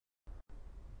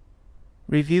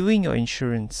Reviewing your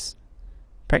insurance.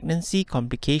 Pregnancy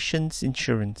complications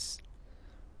insurance.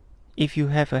 If you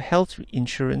have a health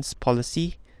insurance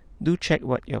policy, do check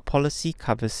what your policy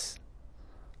covers.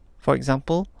 For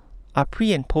example, are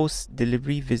pre- and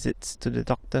post-delivery visits to the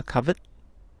doctor covered?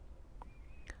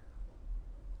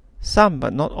 Some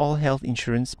but not all health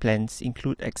insurance plans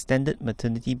include extended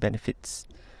maternity benefits,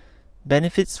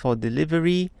 benefits for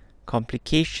delivery,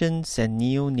 complications, and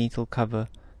neonatal cover.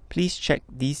 Please check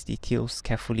these details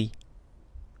carefully.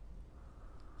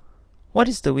 What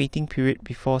is the waiting period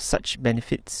before such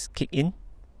benefits kick in?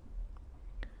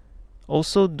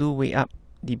 Also, do weigh up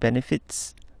the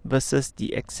benefits versus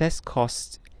the excess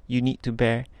costs you need to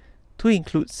bear to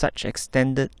include such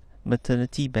extended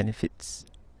maternity benefits.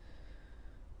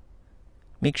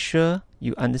 Make sure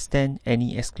you understand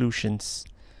any exclusions.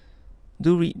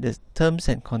 Do read the terms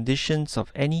and conditions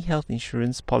of any health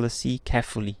insurance policy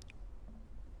carefully.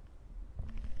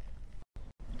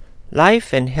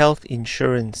 Life and health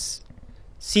insurance.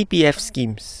 CPF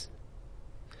schemes.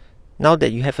 Now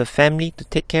that you have a family to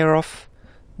take care of,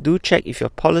 do check if your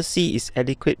policy is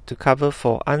adequate to cover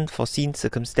for unforeseen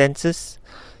circumstances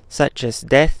such as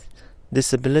death,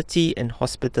 disability, and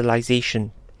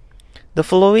hospitalization. The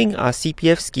following are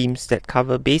CPF schemes that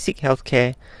cover basic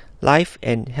healthcare, life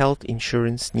and health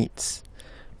insurance needs.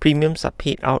 Premiums are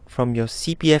paid out from your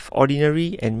CPF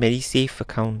Ordinary and Medisave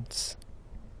accounts.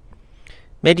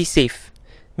 Medisave.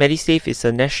 Medisave is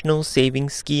a national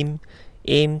savings scheme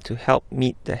aimed to help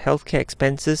meet the healthcare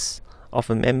expenses of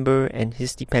a member and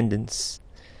his dependents.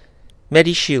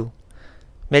 MediShield.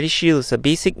 MediShield is a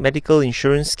basic medical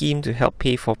insurance scheme to help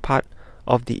pay for part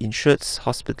of the insured's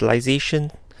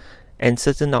hospitalization and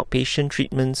certain outpatient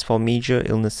treatments for major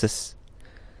illnesses.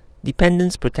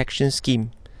 Dependents Protection Scheme.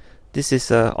 This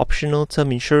is an optional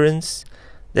term insurance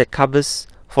that covers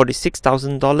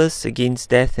 $46,000 against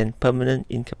death and permanent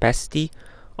incapacity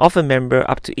of a member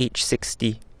up to age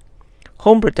 60.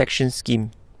 Home Protection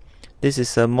Scheme. This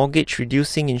is a mortgage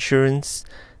reducing insurance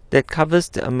that covers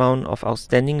the amount of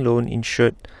outstanding loan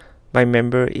insured by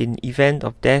member in event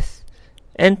of death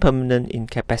and permanent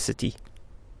incapacity.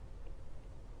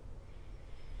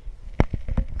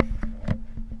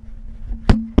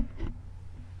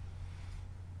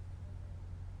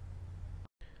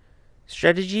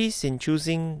 Strategies in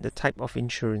choosing the type of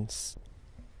insurance.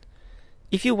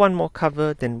 If you want more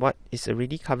cover than what is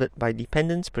already covered by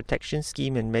Dependents Protection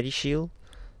Scheme and MediShield,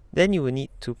 then you will need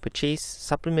to purchase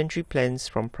supplementary plans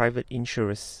from private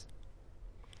insurers.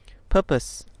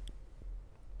 Purpose.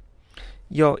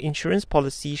 Your insurance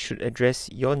policy should address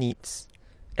your needs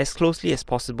as closely as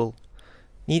possible.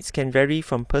 Needs can vary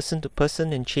from person to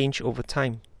person and change over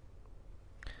time.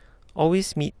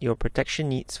 Always meet your protection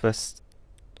needs first.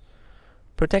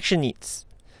 Protection needs.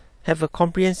 Have a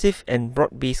comprehensive and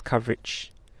broad-based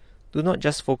coverage. Do not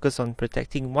just focus on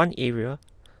protecting one area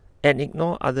and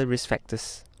ignore other risk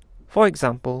factors. For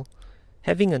example,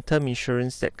 having a term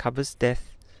insurance that covers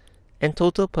death and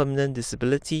total permanent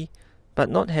disability but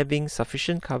not having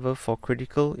sufficient cover for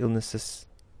critical illnesses.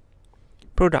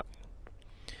 Product.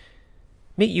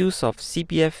 Make use of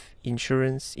CPF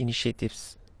insurance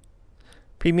initiatives.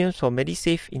 Premiums for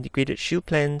Medisave Integrated Shield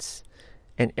plans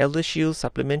and ElderShield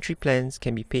supplementary plans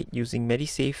can be paid using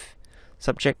Medisave,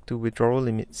 subject to withdrawal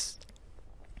limits.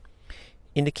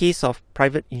 In the case of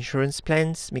private insurance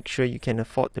plans, make sure you can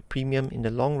afford the premium in the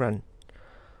long run.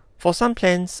 For some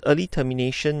plans, early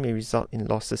termination may result in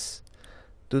losses.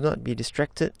 Do not be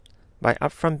distracted by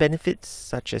upfront benefits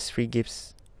such as free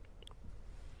gifts.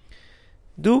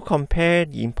 Do compare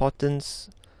the importance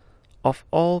of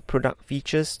all product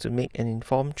features to make an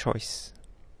informed choice.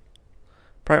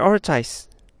 Prioritize.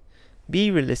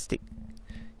 Be realistic.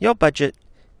 Your budget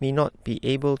may not be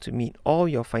able to meet all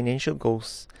your financial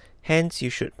goals, hence you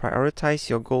should prioritize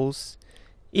your goals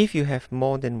if you have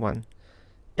more than one,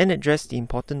 and address the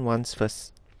important ones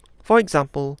first. For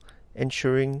example,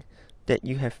 ensuring that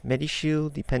you have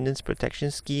MediShield Dependents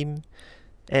Protection Scheme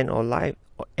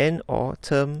and/or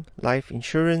term life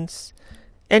insurance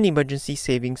and emergency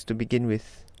savings to begin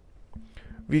with.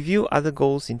 Review other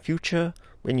goals in future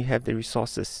when you have the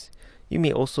resources. You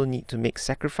may also need to make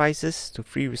sacrifices to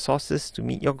free resources to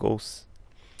meet your goals.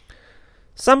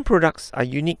 Some products are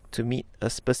unique to meet a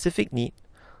specific need,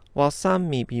 while some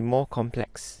may be more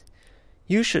complex.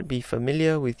 You should be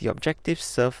familiar with the objectives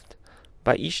served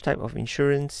by each type of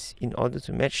insurance in order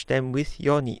to match them with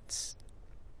your needs.